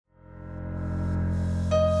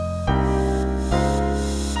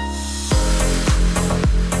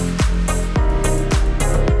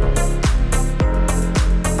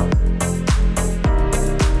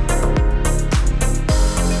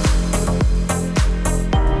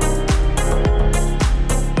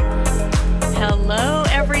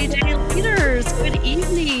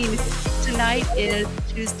is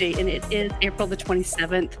Tuesday, and it is April the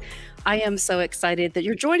 27th. I am so excited that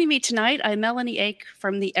you're joining me tonight. I'm Melanie Ake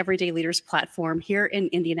from the Everyday Leaders platform here in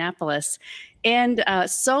Indianapolis. And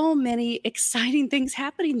so many exciting things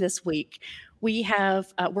happening this week. We're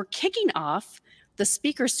kicking off the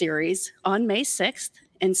speaker series on May 6th.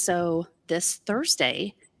 And so this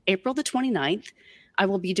Thursday, April the 29th, I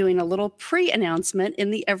will be doing a little pre-announcement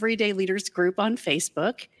in the Everyday Leaders group on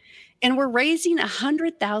Facebook. And we're raising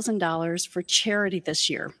 $100,000 for charity this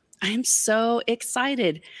year. I am so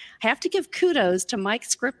excited. I have to give kudos to Mike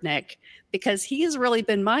Skripnik because he has really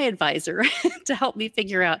been my advisor to help me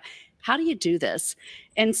figure out how do you do this.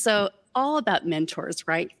 And so all about mentors,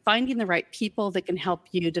 right? Finding the right people that can help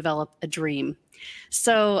you develop a dream.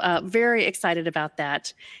 So very excited about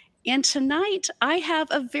that. And tonight, I have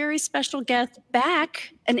a very special guest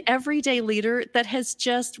back, an everyday leader that has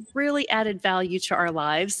just really added value to our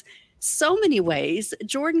lives. So many ways.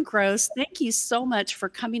 Jordan Gross, thank you so much for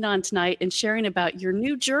coming on tonight and sharing about your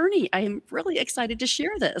new journey. I am really excited to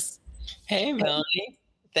share this. Hey, Melanie.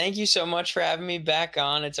 Thank you so much for having me back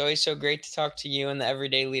on. It's always so great to talk to you and the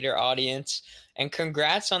Everyday Leader audience. And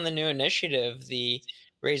congrats on the new initiative, the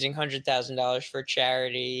raising $100,000 for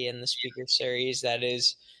charity and the speaker series. That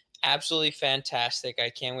is absolutely fantastic. I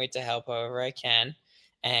can't wait to help however I can.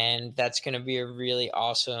 And that's going to be a really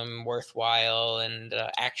awesome, worthwhile, and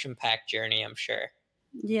action-packed journey, I'm sure.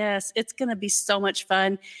 Yes, it's going to be so much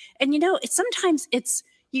fun. And sometimes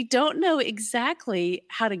you don't know exactly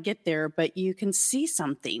how to get there, but you can see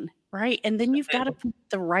something, right? And then you've got to put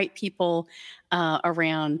the right people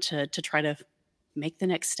around to try to make the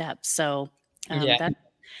next step. So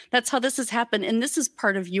that's how this has happened. And this is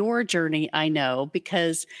part of your journey, I know,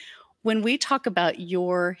 because when we talk about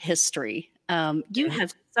your history, you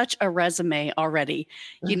have such a resume already.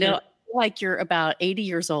 Like you're about 80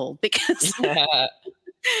 years old because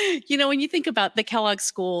when you think about the Kellogg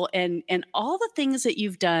School and all the things that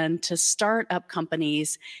you've done to start up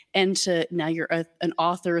companies and to now you're an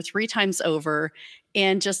author 3 times over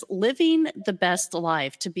and just living the best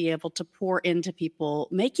life to be able to pour into people,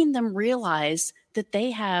 making them realize that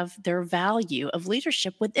they have their value of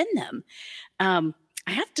leadership within them.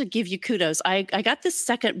 I have to give you kudos. I got this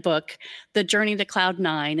second book, The Journey to Cloud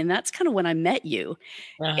 9, and that's kind of when I met you.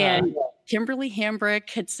 And Kimberly Hambrick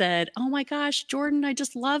had said, "Oh my gosh, Jordan, I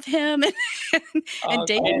just love him." And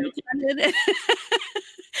David responded.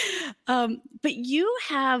 But you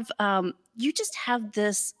just have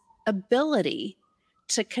this ability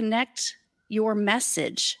to connect your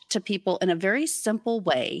message to people in a very simple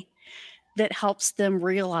way that helps them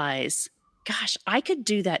realize, gosh, I could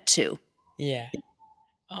do that too. Yeah.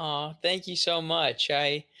 Oh, thank you so much.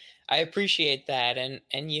 I appreciate that.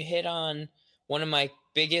 And you hit on one of my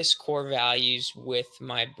biggest core values with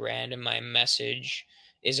my brand and my message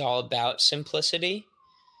is all about simplicity.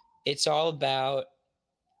 It's all about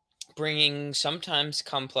bringing sometimes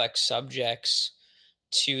complex subjects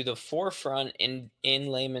to the forefront in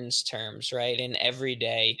layman's terms, right? In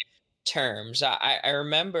everyday terms. I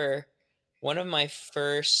remember one of my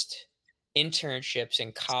first internships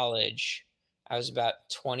in college. I was about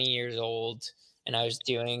 20 years old and I was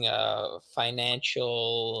doing a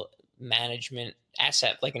financial management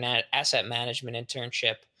asset management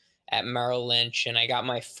internship at Merrill Lynch. And I got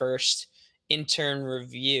my first intern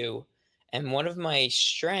review. And one of my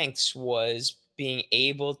strengths was being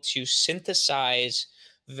able to synthesize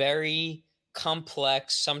very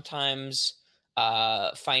complex, sometimes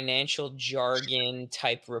financial jargon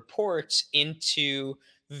type reports into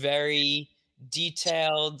very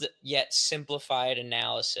detailed yet simplified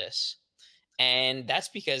analysis. And that's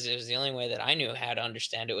because it was the only way that I knew how to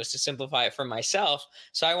understand it was to simplify it for myself.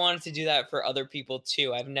 So I wanted to do that for other people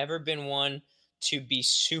too. I've never been one to be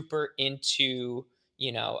super into,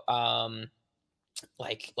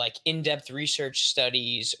 like in-depth research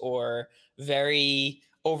studies or very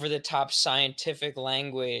over-the-top scientific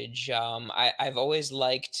language. I've always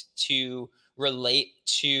liked to relate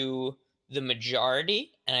to the majority,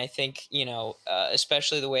 and I think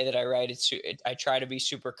especially the way that I write I try to be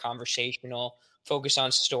super conversational, focus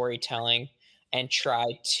on storytelling, and try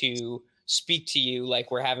to speak to you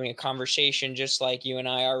like we're having a conversation, just like you and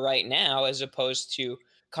I are right now, as opposed to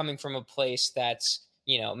coming from a place that's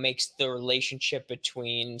makes the relationship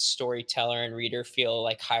between storyteller and reader feel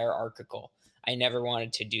like hierarchical. I never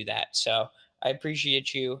wanted to do that. So I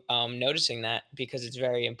appreciate you noticing that because it's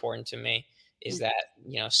very important to me is that,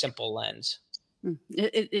 simple lens.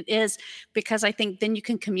 It is because I think then you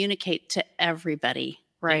can communicate to everybody,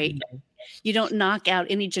 right? Mm-hmm. You don't knock out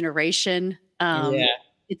any generation.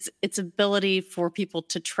 It's ability for people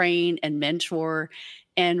to train and mentor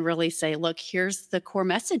and really say, look, here's the core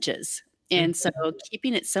messages. And so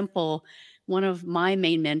keeping it simple, one of my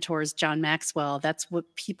main mentors, John Maxwell, that's what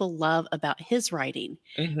people love about his writing.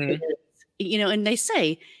 Is, Mm-hmm. and they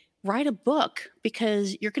say, write a book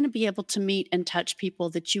because you're going to be able to meet and touch people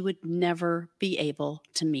that you would never be able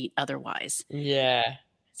to meet otherwise. Yeah. And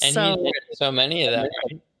he's So, written so many of them,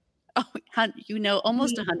 right? oh,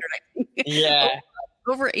 almost 100, I think. Yeah.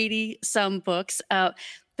 Over 80 some books. But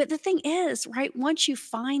the thing is, right, once you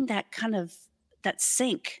find that kind of that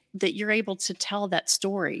sync that you're able to tell that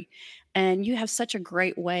story, and you have such a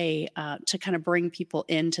great way to kind of bring people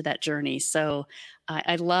into that journey. So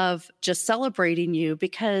I love just celebrating you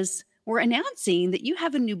because we're announcing that you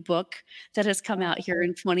have a new book that has come out here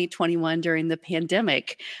in 2021 during the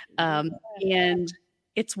pandemic. And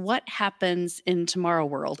it's What Happens in Tomorrow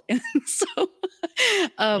World. And so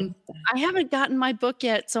I haven't gotten my book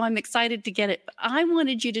yet, so I'm excited to get it. But I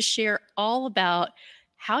wanted you to share all about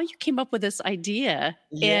how you came up with this idea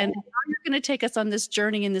Yeah. and how you're going to take us on this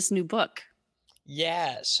journey in this new book.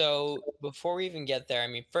 Yeah. So before we even get there, I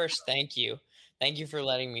mean, first, thank you. Thank you for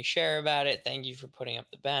letting me share about it. Thank you for putting up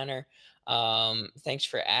the banner. Thanks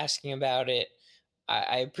for asking about it.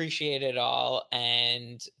 I appreciate it all.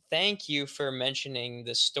 And thank you for mentioning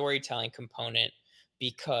the storytelling component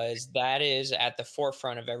because that is at the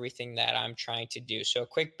forefront of everything that I'm trying to do. So, a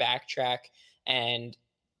quick backtrack and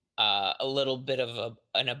a little bit of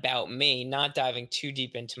an about me, not diving too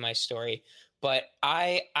deep into my story, but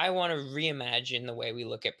I want to reimagine the way we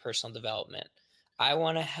look at personal development. I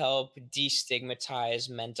want to help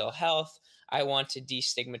destigmatize mental health. I want to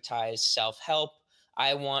destigmatize self-help.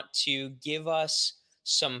 I want to give us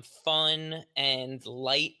some fun and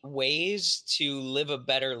light ways to live a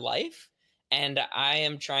better life. And I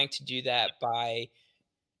am trying to do that by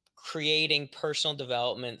creating personal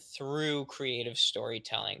development through creative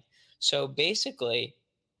storytelling. So basically,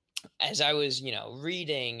 as I was,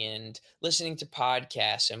 reading and listening to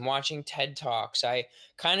podcasts and watching TED Talks, I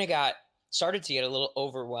kind of got started to get a little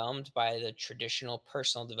overwhelmed by the traditional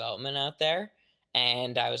personal development out there.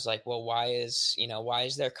 And I was like, well, why is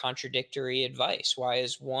there contradictory advice? Why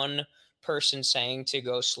is one person saying to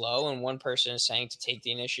go slow and one person is saying to take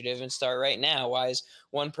the initiative and start right now? Why is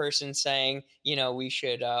one person saying, we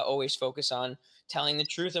should always focus on telling the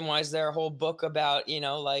truth, and why is there a whole book about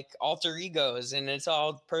like alter egos, and it's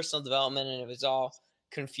all personal development, and it was all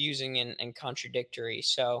confusing and contradictory.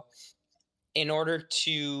 So in order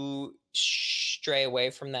to stray away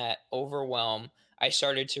from that overwhelm, I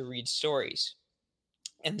started to read stories,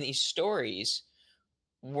 and these stories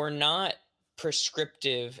were not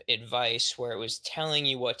prescriptive advice where it was telling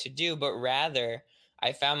you what to do, but rather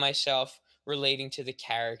I found myself relating to the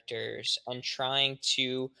characters and trying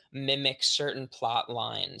to mimic certain plot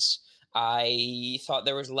lines. I thought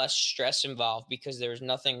there was less stress involved because there was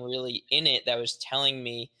nothing really in it that was telling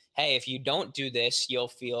me, hey, if you don't do this, you'll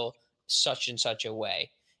feel such and such a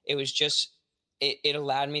way. It was just, it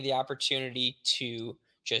allowed me the opportunity to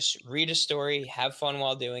just read a story, have fun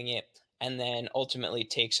while doing it, and then ultimately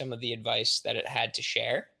take some of the advice that it had to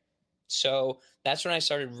share. So that's when I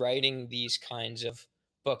started writing these kinds of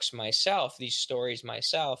books myself, these stories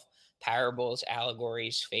myself, parables,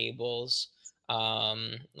 allegories, fables,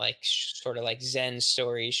 like sort of like Zen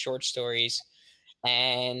stories, short stories.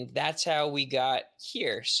 And that's how we got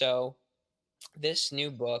here. So this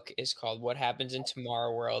new book is called What Happens in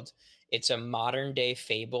Tomorrow World. It's a modern day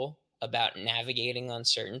fable about navigating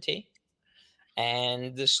uncertainty.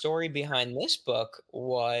 And the story behind this book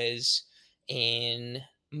was in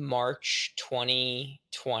March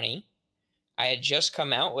 2020. I had just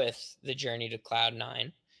come out with The Journey to Cloud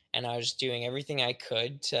Nine, and I was doing everything I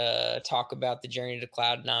could to talk about the journey to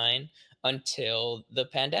Cloud Nine until the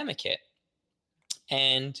pandemic hit.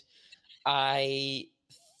 And I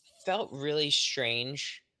felt really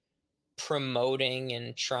strange promoting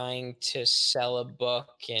and trying to sell a book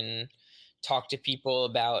and talk to people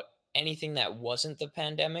about anything that wasn't the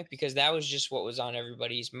pandemic because that was just what was on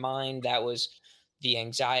everybody's mind. That was the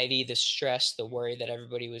anxiety, the stress, the worry that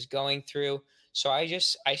everybody was going through. So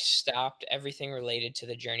I stopped everything related to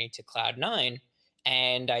the journey to Cloud 9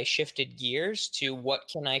 and I shifted gears to what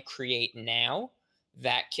can I create now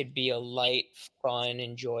that could be a light, fun,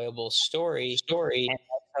 enjoyable story and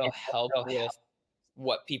also help with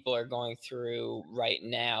what people are going through right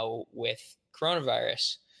now with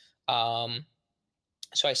coronavirus. Um,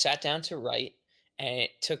 so I sat down to write, and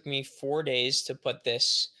it took me 4 days to put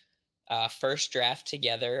this first draft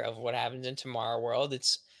together of what happens in Tomorrow World.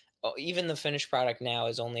 Even the finished product now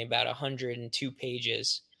is only about 102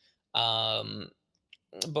 pages. Um,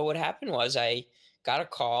 but what happened was I got a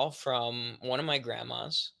call from one of my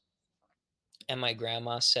grandmas, and my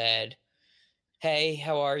grandma said, Hey,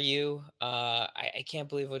 how are you? I can't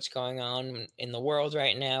believe what's going on in the world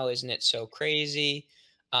right now. Isn't it so crazy?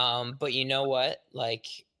 But you know what? Like,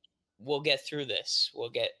 we'll get through this. We'll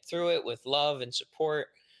get through it with love and support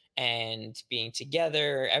and being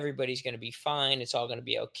together. Everybody's going to be fine. It's all going to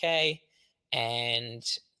be okay. And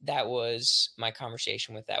that was my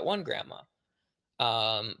conversation with that one grandma.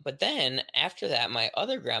 But then after that, my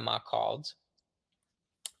other grandma called,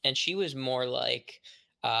 and she was more like,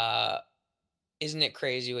 uh, isn't it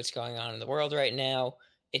crazy what's going on in the world right now?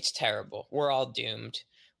 It's terrible. We're all doomed.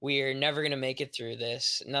 We're never going to make it through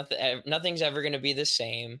this. Nothing's ever going to be the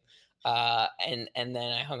same. And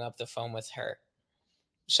then I hung up the phone with her.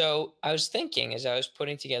 So I was thinking, as I was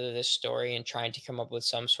putting together this story and trying to come up with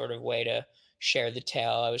some sort of way to share the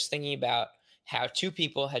tale, I was thinking about how two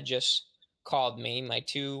people had just called me, my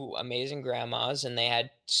two amazing grandmas, and they had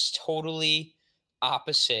totally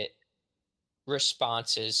opposite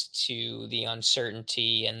responses to the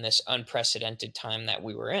uncertainty and this unprecedented time that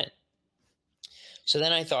we were in. So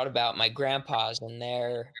then I thought about my grandpas and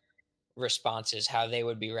their responses, how they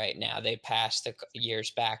would be right now. They passed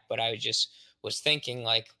years back, but I just was thinking,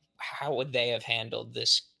 like, how would they have handled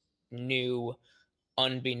this new,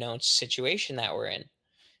 unbeknownst situation that we're in?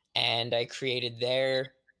 And I created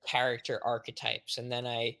their character archetypes. And then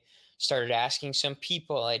I started asking some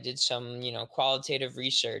people. I did some, qualitative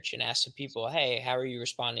research and asked some people, hey, how are you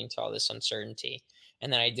responding to all this uncertainty?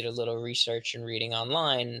 And then I did a little research and reading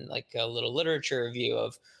online, like a little literature review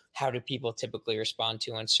of how do people typically respond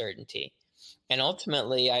to uncertainty. And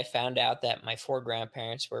ultimately, I found out that my four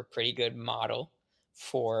grandparents were a pretty good model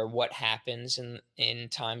for what happens in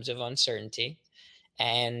times of uncertainty.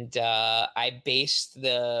 And I based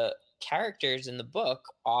the characters in the book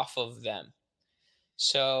off of them.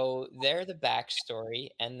 So they're the backstory,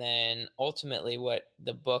 and then ultimately, what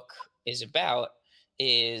the book is about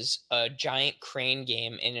is a giant crane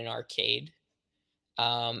game in an arcade.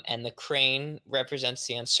 And the crane represents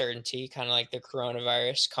the uncertainty, kind of like the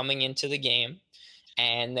coronavirus coming into the game.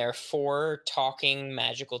 And there are four talking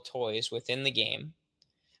magical toys within the game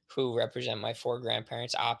who represent my four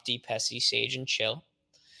grandparents: Opti, Pessy, Sage, and Chill.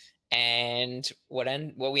 And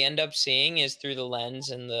what we end up seeing is through the lens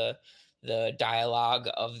and the dialogue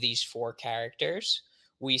of these four characters,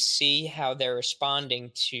 we see how they're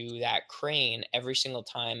responding to that crane every single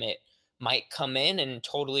time it might come in and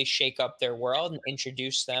totally shake up their world and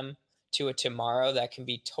introduce them to a tomorrow that can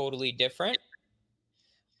be totally different.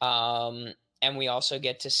 And we also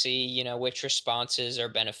get to see, which responses are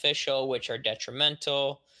beneficial, which are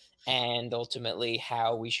detrimental, and ultimately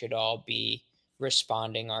how we should all be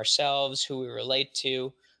responding ourselves, who we relate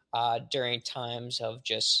to during times of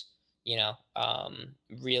just,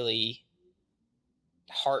 really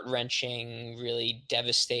heart wrenching, really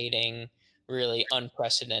devastating, really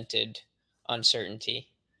unprecedented uncertainty.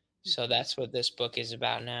 So Mhm. that's what this book is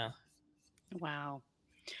about now. Wow.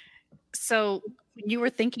 So when you were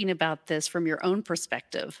thinking about this from your own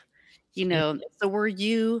perspective, so were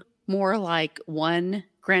you more like one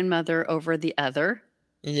grandmother over the other?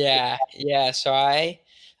 Yeah, yeah. So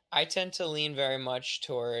I tend to lean very much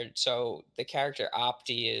toward, so the character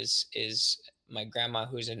Opti is my grandma,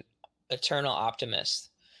 who's an eternal optimist.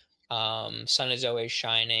 Sun is always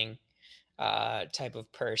shining type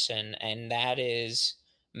of person, and that is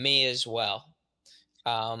me as well.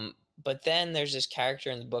 But then there's this character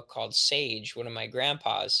in the book called Sage, one of my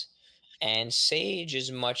grandpas, and Sage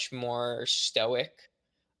is much more stoic,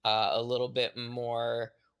 a little bit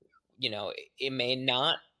more, it may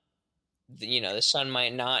not, the sun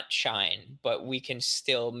might not shine, but we can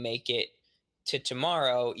still make it to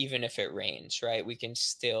tomorrow even if it rains, right? We can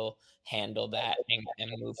still handle that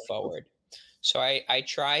and move forward. So I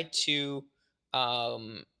try to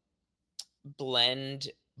um blend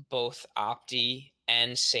both Opti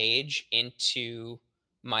and Sage into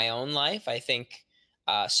my own life. I think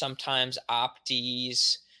sometimes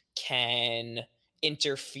Optis can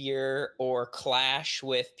interfere or clash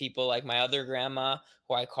with people like my other grandma,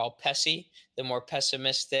 who I call Pessy, the more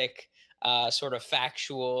pessimistic, sort of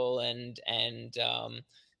factual and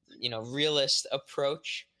realist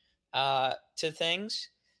approach to things.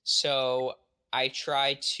 So I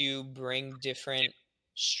try to bring different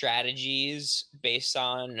strategies based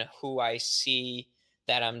on who I see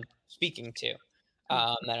that I'm speaking to,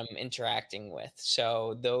 that I'm interacting with.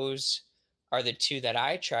 So those are the two that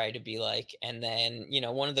I try to be like. And then,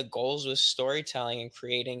 one of the goals with storytelling and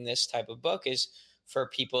creating this type of book is for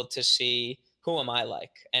people to see, who am I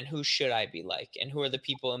like, and who should I be like, and who are the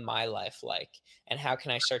people in my life like, and how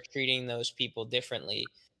can I start treating those people differently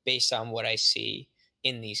based on what I see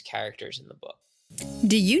in these characters in the book.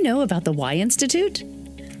 Do you know about the Y Institute?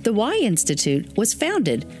 The Why Institute was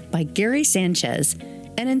founded by Gary Sanchez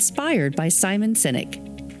and inspired by Simon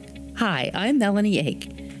Sinek. Hi, I'm Melanie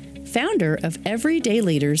Ake, founder of Everyday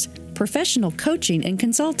Leaders Professional Coaching and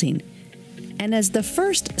Consulting, and as the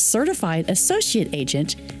first certified associate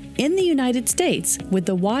agent in the United States with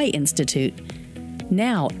the Why Institute,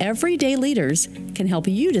 now Everyday Leaders can help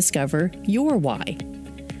you discover your why.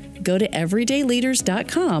 Go to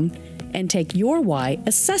everydayleaders.com and take your why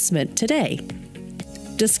assessment today.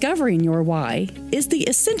 Discovering your why is the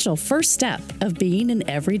essential first step of being an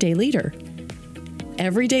everyday leader.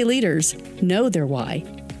 Everyday leaders know their why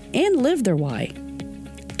and live their why.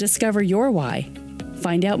 Discover your why.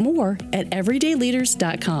 Find out more at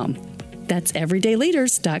everydayleaders.com. That's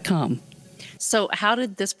everydayleaders.com. So, how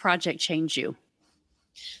did this project change you?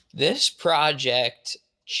 This project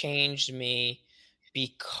changed me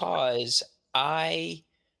because I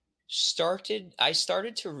started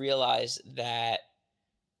to realize that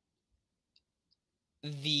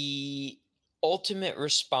the ultimate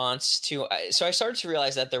response to so I started to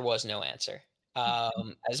realize that there was no answer.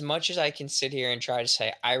 As much as I can sit here and try to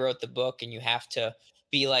say I wrote the book and you have to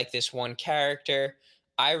be like this one character,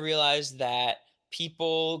 I realized that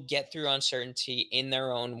people get through uncertainty in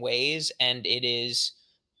their own ways, and it is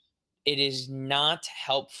not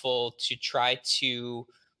helpful to try to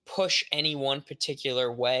push any one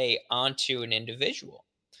particular way onto an individual.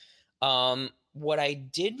 What I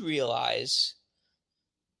did realize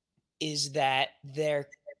is that there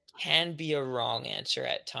can be a wrong answer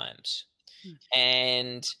at times.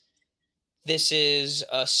 And this is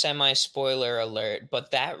a semi spoiler alert, but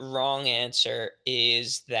that wrong answer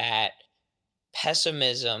is that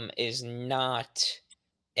pessimism is not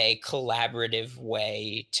a collaborative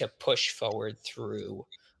way to push forward through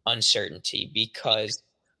uncertainty, because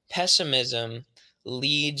pessimism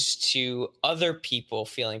leads to other people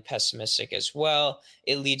feeling pessimistic as well.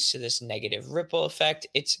 It leads to this negative ripple effect.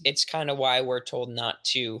 It's kind of why we're told not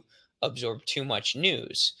to absorb too much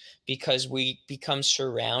news, because we become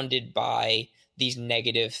surrounded by these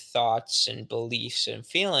negative thoughts and beliefs and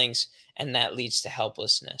feelings, and that leads to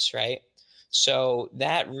helplessness, right? So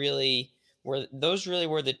those really were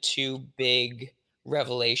the two big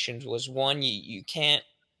revelations. Was one, you can't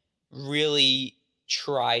really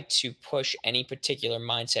try to push any particular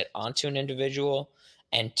mindset onto an individual,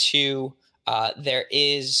 and two, there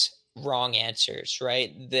is wrong answers,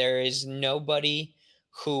 right? There is nobody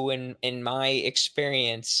who in my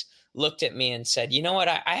experience looked at me and said, you know what,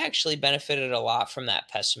 I actually benefited a lot from that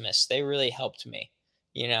pessimist. They really helped me,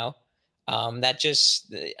 you know. That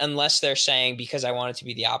just, unless they're saying because I wanted to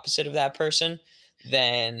be the opposite of that person,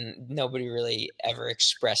 then nobody really ever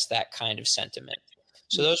expressed that kind of sentiment.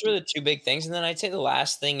 So those were the two big things. And then I'd say the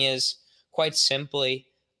last thing is, quite simply,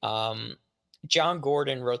 John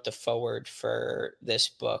Gordon wrote the foreword for this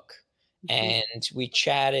book, and we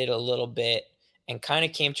chatted a little bit and kind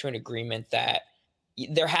of came to an agreement that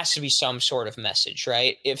there has to be some sort of message,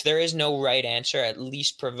 right? If there is no right answer, at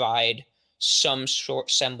least provide some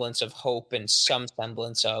sort semblance of hope and some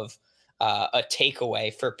semblance of a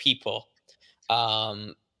takeaway for people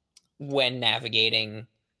when navigating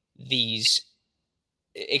these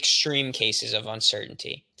extreme cases of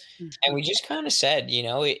uncertainty. And we just kind of said,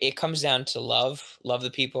 it comes down to love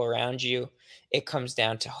the people around you. It comes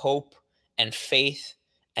down to hope and faith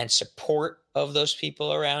and support of those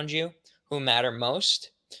people around you who matter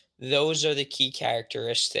most. Those are the key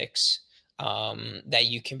characteristics that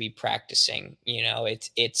you can be practicing.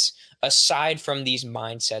 It's aside from these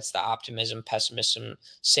mindsets, the optimism, pessimism,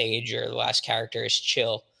 sage, or the last character is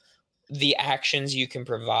chill. The actions you can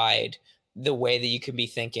provide, the way that you can be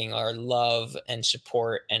thinking, are love and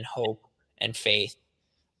support and hope and faith.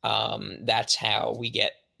 That's how we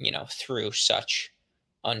get, through such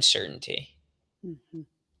uncertainty. Mm-hmm.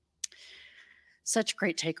 Such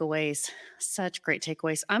great takeaways. Such great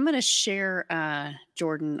takeaways. I'm going to share,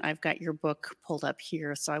 Jordan, I've got your book pulled up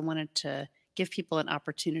here. So I wanted to give people an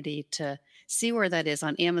opportunity to see where that is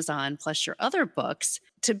on Amazon, plus your other books,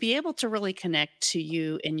 to be able to really connect to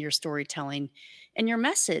you and your storytelling and your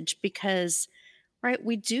message, because, right,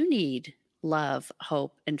 we do need love,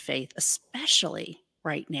 hope, and faith, especially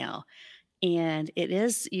right now. And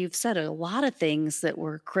you've said a lot of things that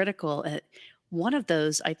were critical. One of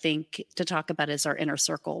those, I think, to talk about is our inner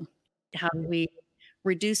circle. How do we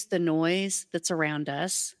reduce the noise that's around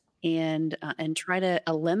us and try to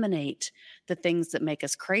eliminate the things that make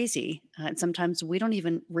us crazy? And sometimes we don't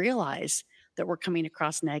even realize that we're coming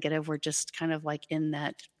across negative. We're just kind of like in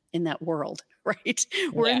that world, right?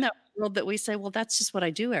 We're in that world that we say, well, that's just what I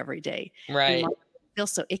do every day. Right. It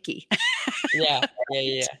feels so icky. Yeah.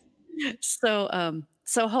 Yeah. So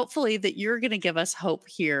So hopefully that you're going to give us hope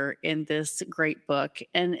here in this great book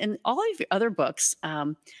and all of your other books.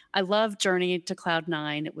 I love Journey to Cloud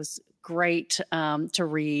Nine. It was great to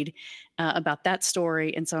read about that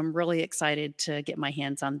story. And so I'm really excited to get my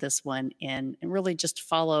hands on this one and really just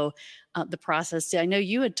follow the process. See, I know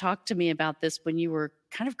you had talked to me about this when you were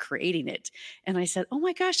kind of creating it. And I said, oh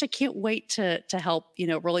my gosh, I can't wait to help,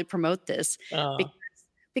 really promote this Oh,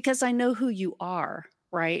 because I know who you are,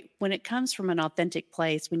 right? When it comes from an authentic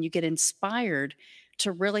place, when you get inspired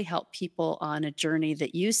to really help people on a journey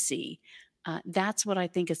that you see, that's what I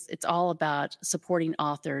think is it's all about supporting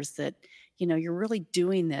authors that, you're really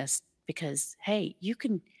doing this because hey, you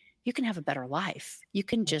can have a better life. You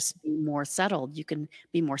can just be more settled. You can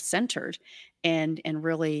be more centered and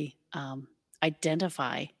really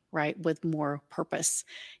identify right with more purpose.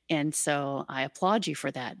 And so I applaud you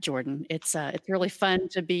for that, Jordan. It's really fun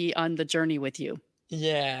to be on the journey with you.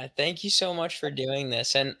 yeah. Thank you so much for doing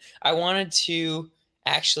this. And I wanted to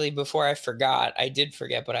actually, before I forgot, I did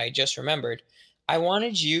forget, but I just remembered. I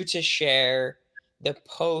wanted you to share the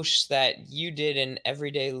post that you did in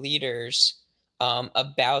Everyday Leaders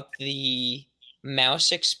about the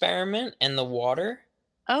mouse experiment and the water.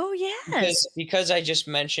 Oh, yes. Because I just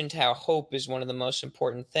mentioned how hope is one of the most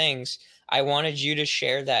important things, I wanted you to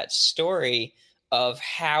share that story of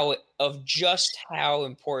just how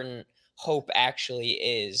important hope actually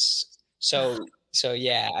is. So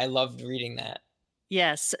yeah, I loved reading that.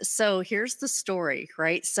 Yes. So here's the story,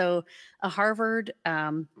 right? So a Harvard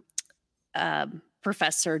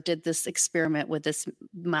professor did this experiment with this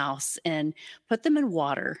mouse and put them in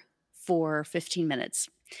water for 15 minutes.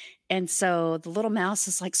 And so the little mouse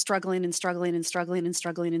is like struggling and struggling and struggling and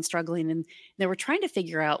struggling and struggling. And they were trying to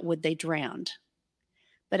figure out would they drown.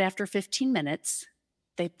 But after 15 minutes,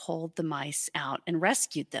 they pulled the mice out and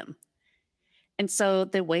rescued them. And so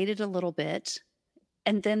they waited a little bit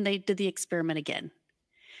and then they did the experiment again.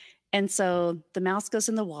 And so the mouse goes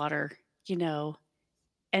in the water, you know,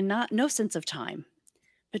 and not no sense of time,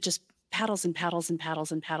 but just paddles and paddles and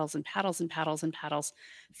paddles and paddles and paddles and paddles and paddles.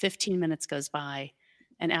 15 minutes goes by,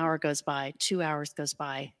 an hour goes by, 2 hours goes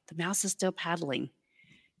by. The mouse is still paddling.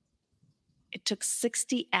 It took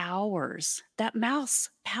 60 hours. That mouse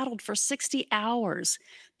paddled for 60 hours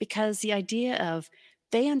because the idea of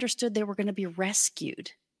they understood they were going to be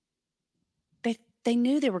rescued. They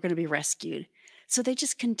knew they were going to be rescued. So they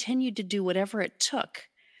just continued to do whatever it took.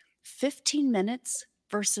 15 minutes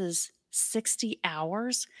versus 60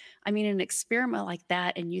 hours. I mean, an experiment like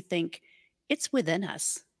that, and you think it's within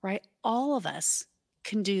us, right? All of us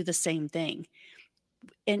can do the same thing.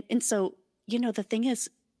 And so, the thing is,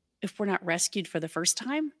 if we're not rescued for the first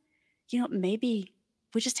time, maybe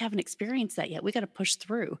we just haven't experienced that yet. We got to push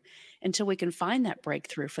through until we can find that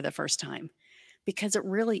breakthrough for the first time because it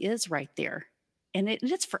really is right there. And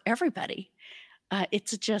it's for everybody.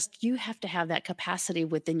 It's just you have to have that capacity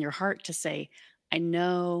within your heart to say, I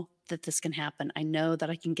know that this can happen. I know that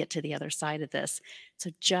I can get to the other side of this. So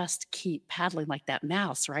just keep paddling like that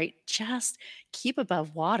mouse, right? Just keep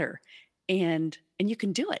above water and you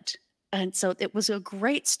can do it. And so it was a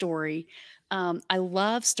great story. I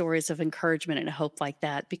love stories of encouragement and hope like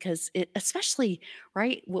that because it, especially,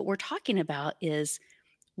 right, what we're talking about is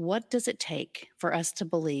what does it take for us to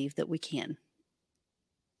believe that we can?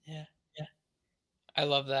 Yeah, yeah. I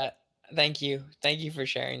love that. Thank you. Thank you for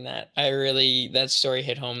sharing that. That story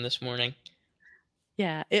hit home this morning.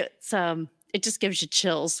 Yeah, it just gives you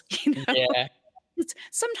chills, you know? Yeah.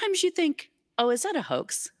 Sometimes you think, "Oh, is that a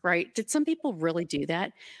hoax?" Right? Did some people really do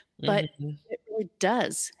that? But Mhm, it really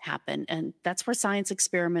does happen, and that's where science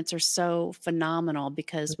experiments are so phenomenal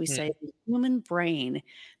because we say mhm. the human brain,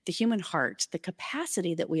 the human heart, the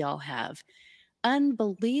capacity that we all have,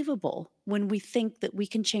 unbelievable when we think that we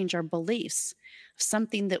can change our beliefs,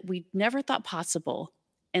 something that we never thought possible,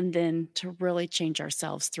 and then to really change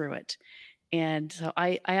ourselves through it. And so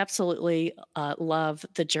I absolutely love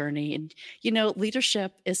the journey. And,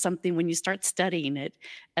 leadership is something when you start studying it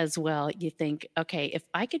as well, you think, okay, if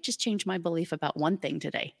I could just change my belief about one thing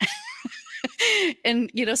today,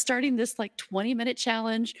 and, starting this like 20-minute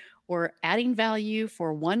challenge or adding value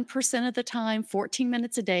for 1% of the time, 14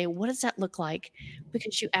 minutes a day, what does that look like?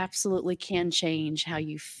 Because you absolutely can change how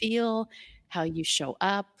you feel, how you show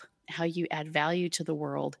up, how you add value to the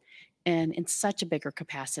world, and in such a bigger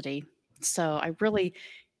capacity. So I really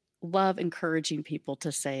love encouraging people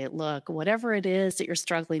to say, look, whatever it is that you're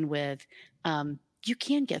struggling with, you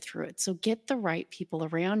can get through it. So get the right people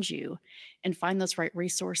around you and find those right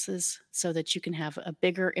resources so that you can have a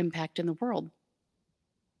bigger impact in the world.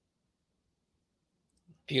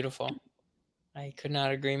 Beautiful. I could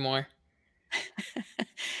not agree more.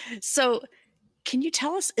 So, can you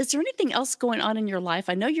tell us, is there anything else going on in your life?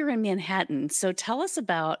 I know you're in Manhattan, so tell us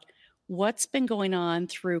about what's been going on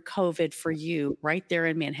through COVID for you right there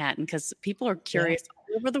in Manhattan, because people are Yeah. curious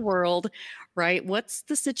all over the world, right? What's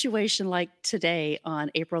the situation like today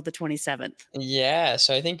on April the 27th? Yeah,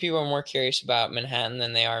 so I think people are more curious about Manhattan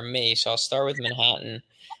than they are me. So I'll start with Manhattan.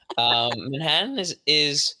 Manhattan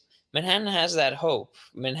is Manhattan has that hope.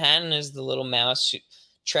 Manhattan is the little mouse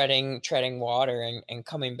treading water and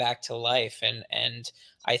coming back to life, and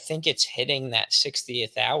I think it's hitting that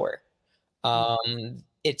 60th hour.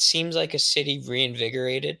 It seems like a city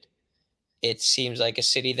reinvigorated. It seems like a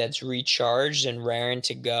city that's recharged and raring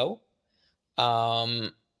to go.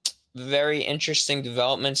 Um, Very interesting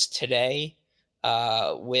developments today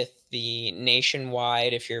with the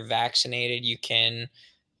nationwide, if you're vaccinated, you can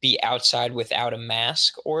be outside without a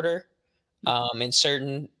mask order in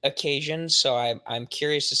certain occasions. So I'm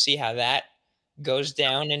curious to see how that goes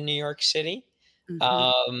down in New York City. Mm-hmm.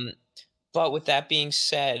 Um, but with that being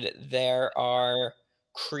said, there are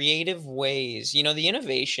creative ways, the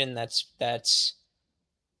innovation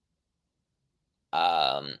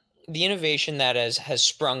um, the innovation that has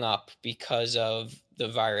sprung up because of the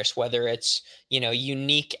virus, whether it's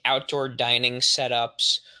unique outdoor dining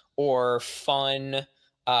setups or fun,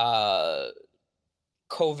 uh,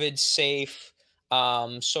 COVID safe,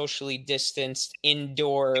 socially distanced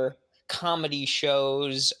indoor comedy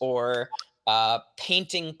shows or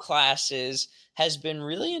painting classes, has been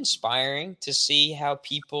really inspiring to see how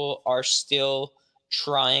people are still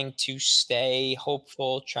trying to stay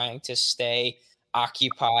hopeful, trying to stay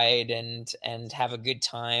occupied and have a good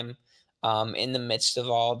time in the midst of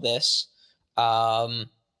all this. Um,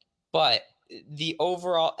 but the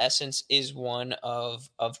overall essence is one uh,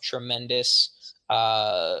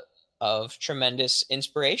 of tremendous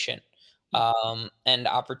inspiration and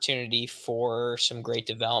opportunity for some great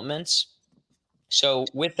developments. So,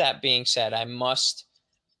 with that being said, I must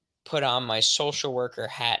put on my social worker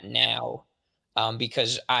hat now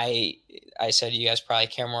because I said you guys probably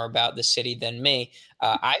care more about the city than me.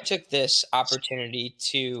 I took this opportunity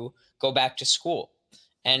to go back to school,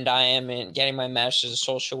 and I am getting my master's of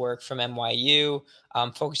social work from NYU,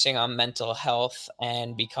 focusing on mental health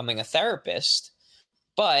and becoming a therapist.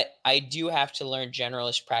 But I do have to learn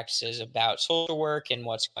generalist practices about social work and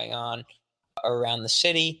what's going on around the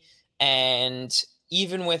city. And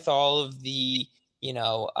even with all of the,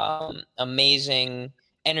 amazing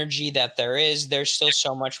energy that there is, there's still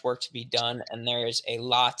so much work to be done. And there is a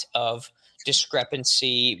lot of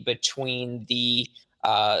discrepancy between the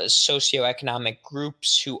socioeconomic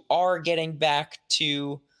groups who are getting back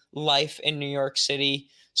to life in New York City.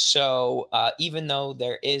 So even though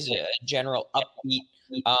there is a general upbeat,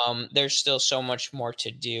 there's still so much more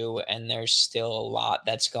to do, and there's still a lot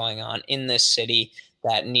that's going on in this city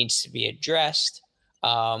that needs to be addressed.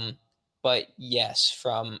 Um, but yes,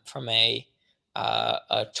 from a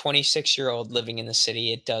 26-year-old living in the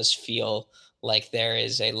city, it does feel like there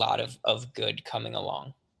is a lot of good coming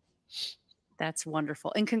along. That's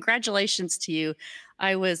wonderful. And congratulations to you.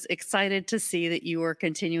 I was excited to see that you were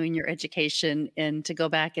continuing your education and to go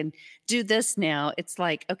back and do this now. It's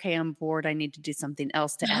like, okay, I'm bored. I need to do something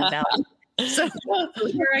else to add value. So, so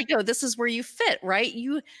here I go. This is where you fit, right?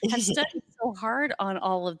 You have studied so hard on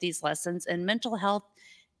all of these lessons, and mental health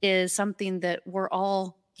is something that we're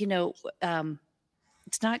all,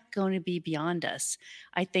 it's not going to be beyond us.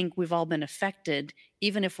 I think we've all been affected,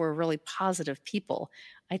 even if we're really positive people.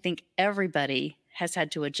 I think everybody has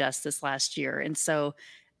had to adjust this last year. And so,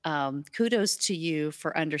 kudos to you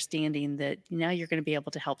for understanding that now you're going to be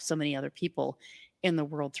able to help so many other people in the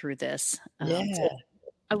world through this. So Yeah,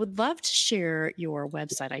 I would love to share your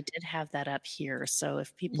website. I did have that up here. So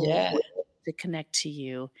if people yeah, want to connect to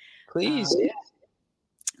you, please. um,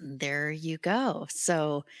 there you go.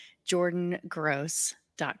 So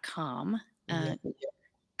jordangross.com. Yeah,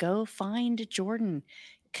 Go find Jordan,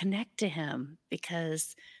 connect to him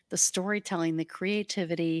because the storytelling, the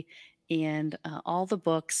creativity, and all the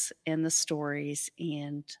books and the stories,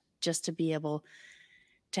 and just to be able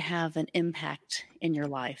to have an impact in your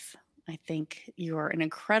life. I think you are an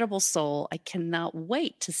incredible soul. I cannot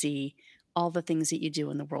wait to see all the things that you do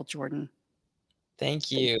in the world, Jordan.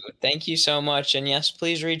 thank you. Thank you so much. And yes,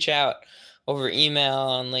 please reach out over email,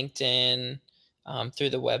 on LinkedIn, through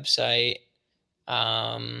the website.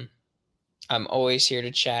 Um, I'm always here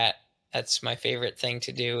to chat. That's my favorite thing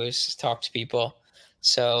to do is talk to people.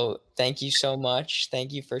 So thank you so much.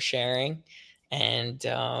 Thank you for sharing. And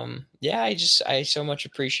yeah, I so much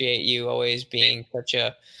appreciate you always being such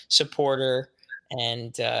a supporter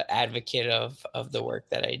and advocate of the work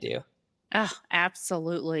that I do. Oh,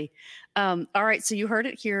 absolutely. All right. So you heard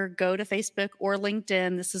it here. Go to Facebook or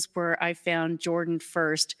LinkedIn. This is where I found Jordan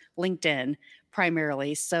first, LinkedIn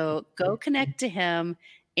primarily. So go connect to him.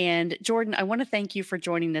 And Jordan, I want to thank you for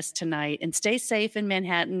joining us tonight and stay safe in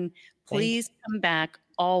Manhattan. Thank Please come back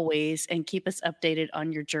always and keep us updated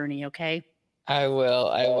on your journey. Okay. I will,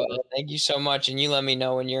 I will. Thank you so much, and you let me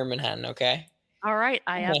know when you're in Manhattan, okay? All right.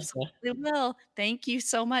 I absolutely will. Thank you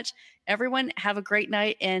so much. Everyone, have a great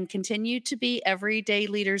night and continue to be everyday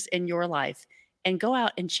leaders in your life and go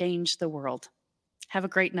out and change the world. Have a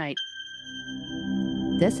great night.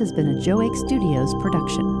 This has been a Joe Egg Studios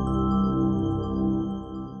production.